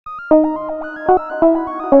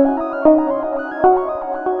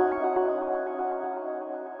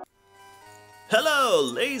Hello,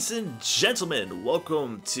 ladies and gentlemen.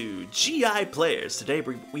 Welcome to GI Players. Today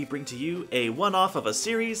we bring to you a one-off of a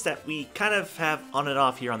series that we kind of have on and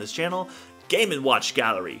off here on this channel, Game&Watch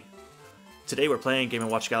Gallery. Today we're playing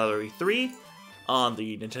Game&Watch Gallery 3 on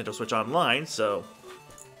the Nintendo Switch Online, so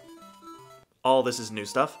all this is new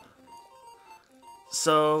stuff.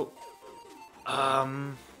 So,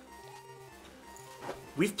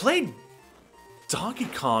 we've played Donkey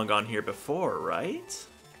Kong on here before, right?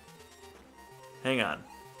 Hang on.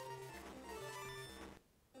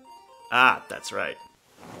 Ah, that's right.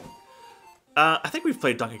 I think we've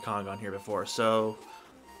played Donkey Kong on here before, so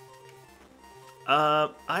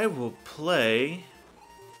I will play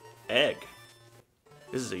Egg.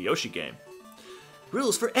 This is a Yoshi game.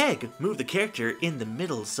 Rules for Egg. Move the character in the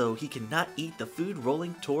middle so he cannot eat the food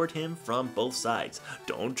rolling toward him from both sides.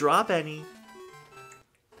 Don't drop any.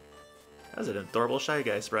 That was an adorable Shy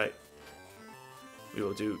Guy sprite. We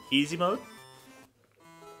will do easy mode.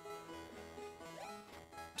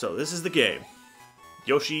 So this is the game.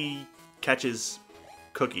 Yoshi catches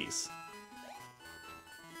cookies.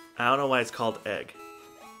 I don't know why it's called Egg.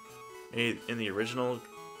 Maybe in the original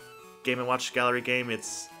Game&Watch Gallery game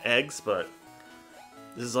it's eggs, but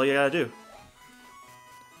this is all you gotta do.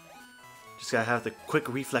 Just gotta have the quick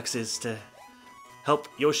reflexes to help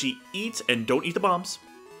Yoshi eat, and don't eat the bombs.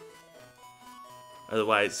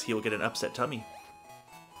 Otherwise he'll get an upset tummy.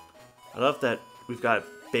 I love that we've got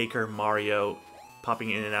Baker Mario popping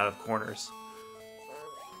in and out of corners.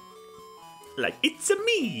 Like, it's a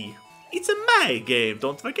me! It's a my game,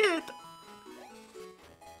 don't forget!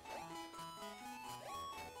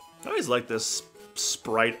 I always like this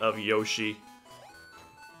sprite of Yoshi.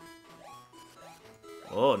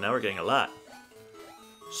 Oh, now we're getting a lot.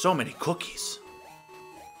 So many cookies.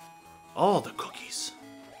 All the cookies.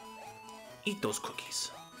 Eat those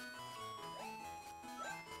cookies.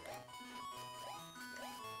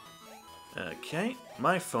 Okay,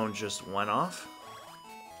 my phone just went off.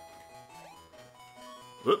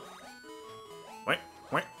 Whoop. Wait,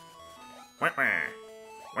 wait. Wait, wait.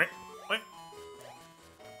 Wait, wait.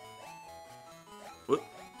 Whoop.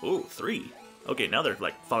 Ooh, 3. Okay, now they're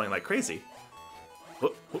like falling like crazy.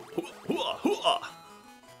 Whoop, whoop, whoop, hoo-ah, hoo-ah.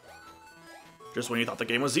 Just when you thought the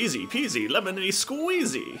game was easy peasy, lemony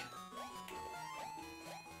squeezy.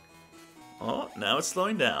 Oh, now it's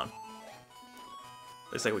slowing down.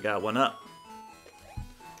 Looks like we got one up.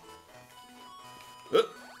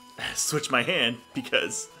 Switch my hand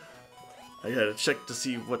because I gotta check to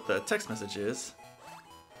see what the text message is.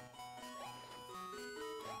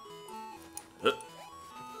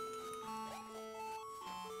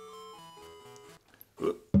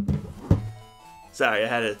 Sorry, I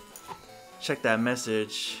had to check that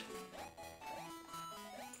message.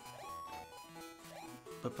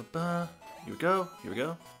 Here we go, here we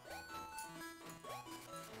go.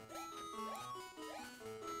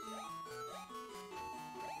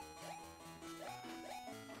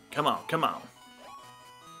 Come on, come on.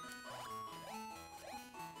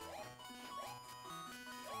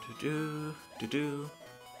 Do-do, do-do.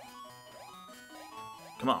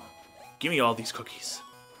 Come on, give me all these cookies.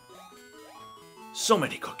 So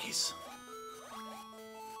many cookies.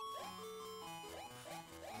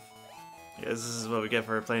 Yeah, this is what we get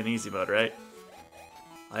for playing easy mode, right?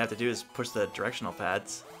 All I have to do is push the directional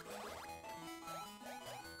pads.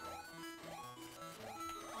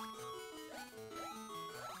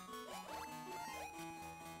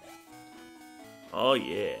 Oh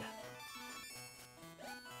yeah.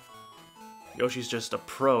 Yoshi's just a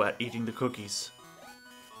pro at eating the cookies.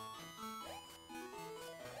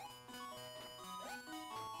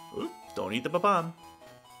 Ooh, don't eat the ba-bomb.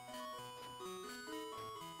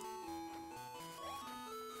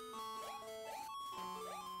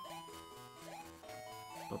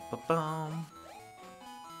 Ba-ba-bomb.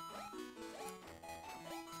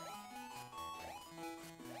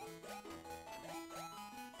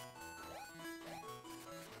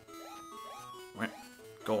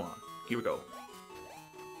 Go on. Here we go.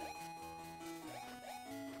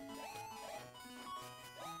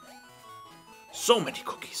 So many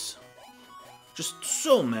cookies. Just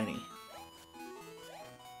so many.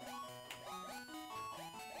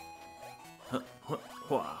 Hua,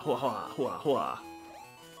 hua, hua, hua, hua.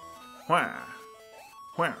 Hua.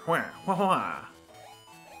 Hua, hua, hua, hua.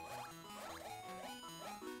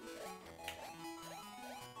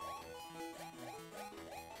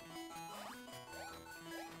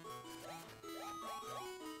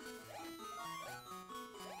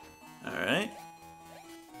 Alright.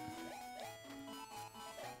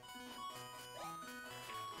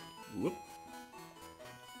 Whoop.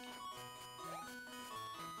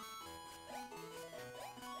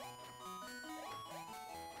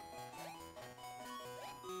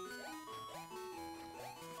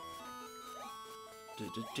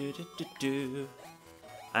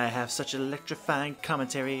 I have such electrifying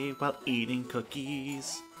commentary while eating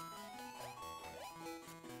cookies.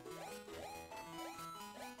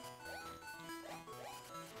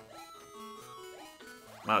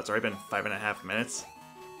 Wow, it's already been 5.5 minutes.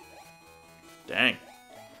 Dang.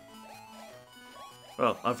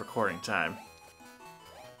 Well, of recording time.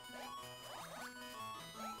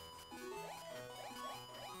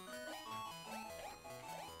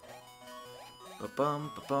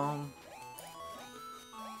 Ba-bum, ba-bum.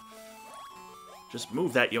 Just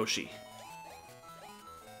move that Yoshi.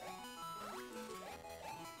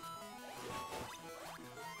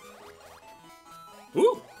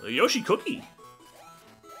 Ooh, a Yoshi cookie.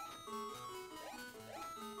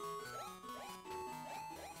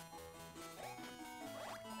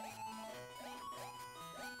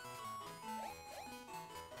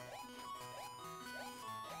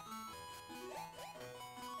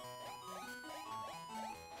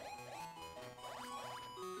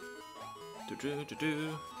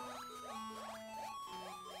 Do-do-do-do.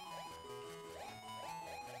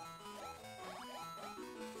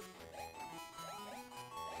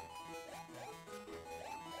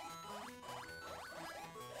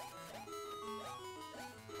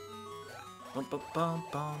 Bum bum bum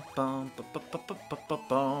bum bum bum bum bum bum bum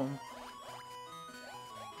bum.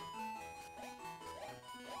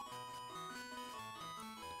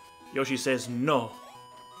 Yoshi says no.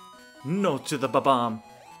 No to the babam.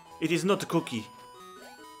 It is not a cookie.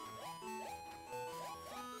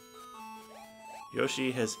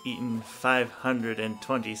 Yoshi has eaten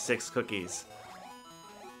 526 cookies.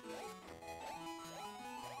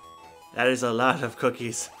 That is a lot of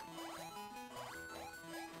cookies.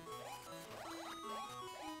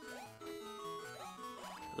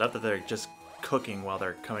 I love that they're just cooking while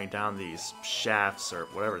they're coming down these shafts or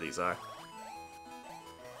whatever these are.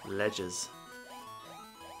 Ledges.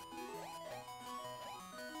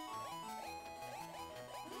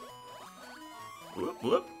 Whoop,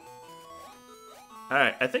 whoop.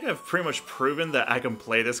 Alright, I think I've pretty much proven that I can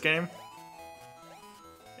play this game.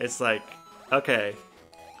 It's like, okay.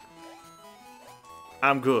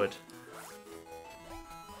 I'm good.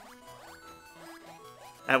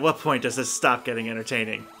 At what point does this stop getting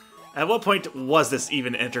entertaining? At what point was this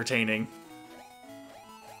even entertaining?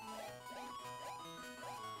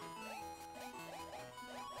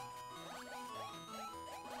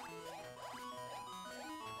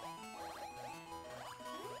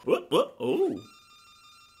 Whoop, whoop, oh.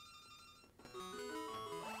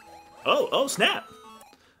 Oh, snap.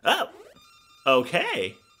 Oh,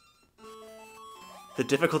 okay. The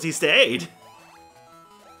difficulty stayed.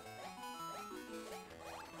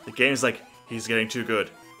 The game's like, he's getting too good.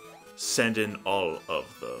 Send in all of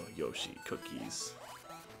the Yoshi cookies.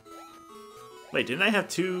 Wait, didn't I have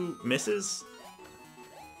 2 misses?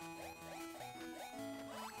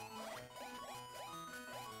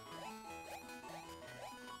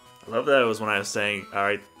 I love that it was when I was saying,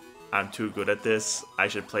 alright, I'm too good at this, I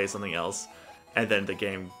should play something else. And then the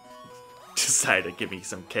game decided to give me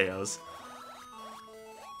some KOs.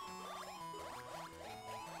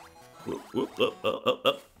 Whoop, whoop, oh, oh, oh,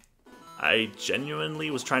 oh. I genuinely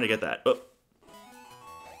was trying to get that. Oh.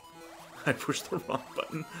 I pushed the wrong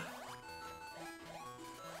button.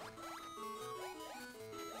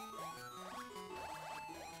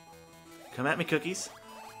 Come at me, cookies.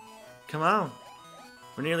 Come on.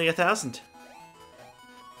 We're nearly 1,000.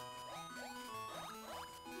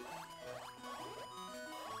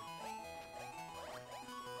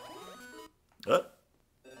 Oh.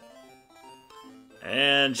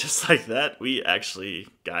 And just like that, we actually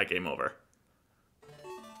got game over.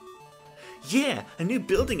 Yeah, a new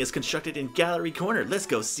building is constructed in Gallery Corner. Let's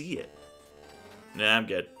go see it. Nah, I'm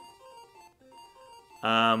good.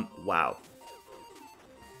 Wow.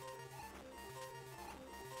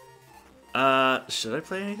 Should I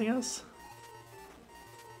play anything else?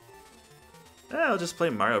 I'll just play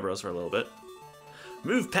Mario Bros for a little bit.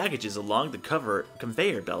 Move packages along the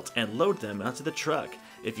conveyor belt and load them onto the truck.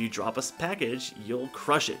 If you drop a package, you'll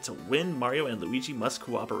crush it. To win, Mario and Luigi must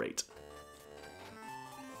cooperate.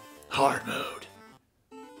 Hard mode.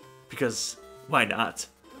 Because, why not?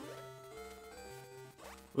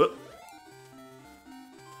 Whoop.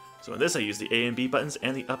 So in this I use the A and B buttons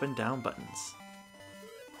and the up and down buttons.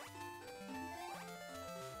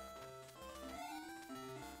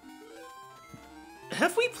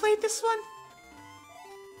 Have we played this one?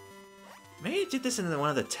 Maybe I did this in one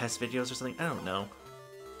of the test videos or something. I don't know.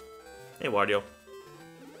 Hey, Wario.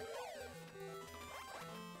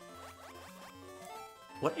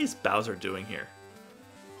 What is Bowser doing here?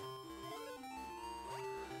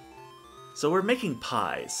 So we're making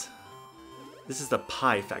pies. This is the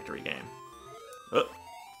Pie Factory game. Oh.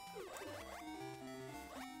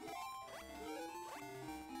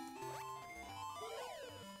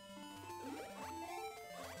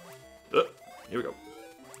 Oh, here we go.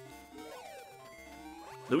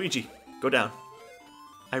 Luigi, go down.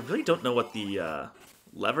 I really don't know what the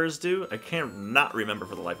levers do. I can't not remember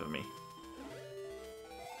for the life of me.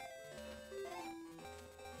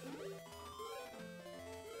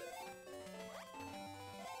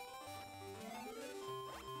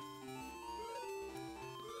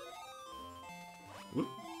 Whoop.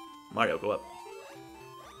 Mario, go up.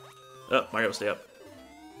 Oh, Mario, stay up.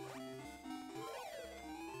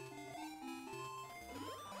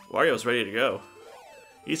 Wario's ready to go.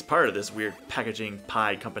 He's part of this weird packaging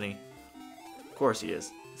pie company. Of course he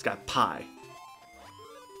is. He's got pie.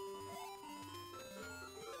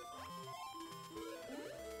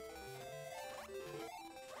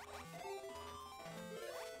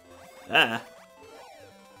 Ah.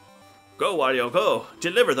 Go, Wario, go!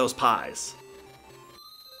 Deliver those pies!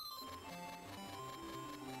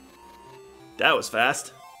 That was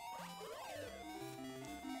fast.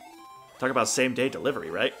 Talk about same-day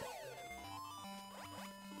delivery, right?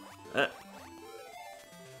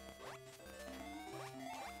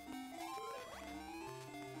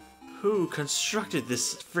 Who constructed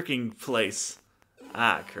this freaking place?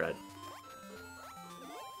 Ah, crud.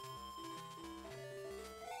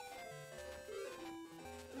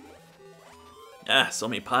 Ah, so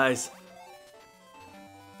many pies.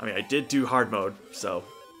 I mean, I did do hard mode, so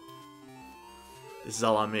this is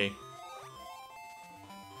all on me.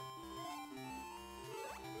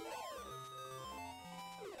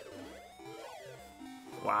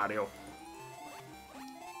 Wario.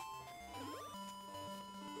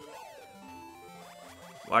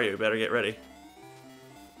 Wario, you better get ready.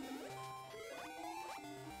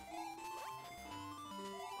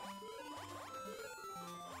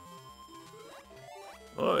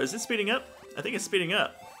 Oh, is it speeding up? I think it's speeding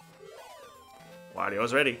up.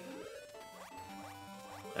 Wario's ready.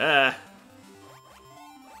 Ah.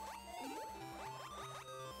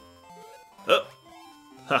 Oh.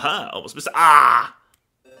 Haha, almost missed. Ah!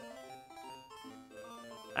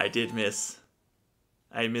 I did miss.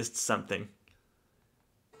 I missed something.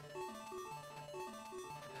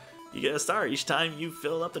 You get a star each time you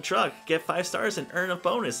fill up the truck. Get 5 stars and earn a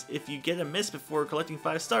bonus. If you get a miss before collecting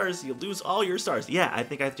 5 stars, you'll lose all your stars. Yeah, I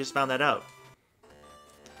think I just found that out.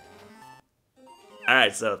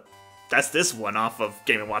 Alright, so that's this one off of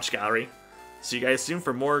Game & Watch Gallery. See you guys soon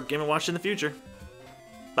for more Game & Watch in the future.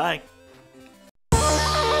 Bye.